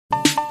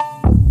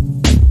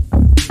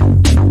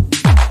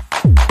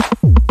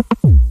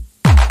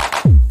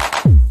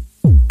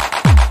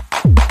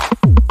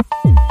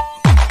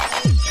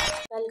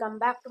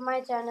my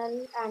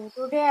channel, and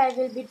today I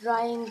will be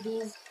drawing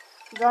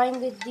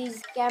with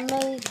these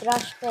camel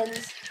brush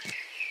pens.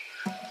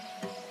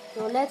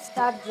 So let's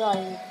start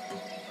drawing.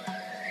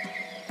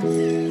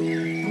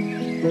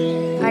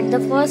 At the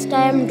first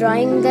I am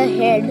drawing the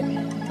head,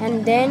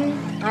 and then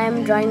I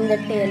am drawing the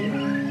tail,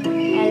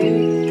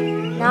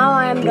 and now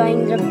I am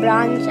drawing the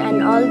branch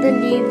and all the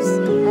leaves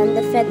and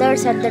the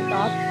feathers at the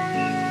top.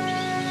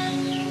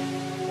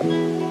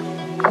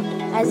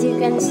 As you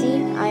can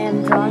see, I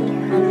am drawn,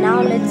 and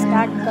now let's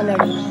start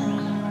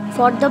coloring.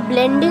 For the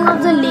blending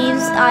of the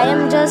leaves, I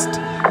am just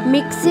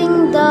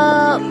mixing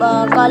the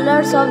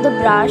colors of the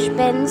brush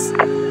pens,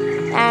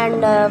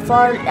 and I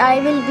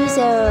will be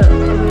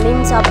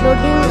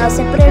uploading a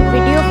separate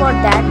video for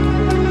that.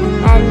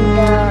 And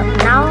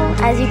now,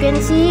 as you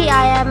can see,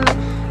 I am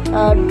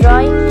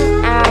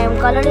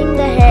coloring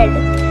the head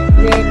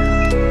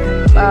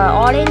with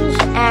orange,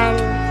 and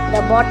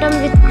the bottom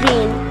with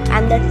green,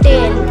 and the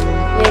tail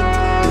with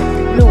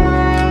blue,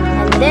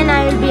 and then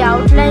I will be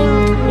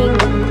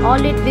outlining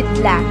all it with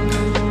black.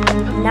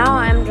 Now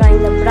I am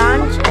drawing the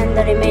branch and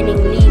the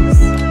remaining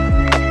leaves.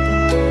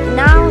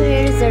 Now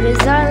here is the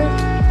result.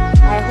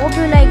 I hope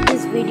you like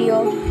this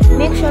video.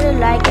 Make sure you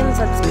like and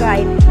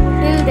subscribe.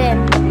 Till then,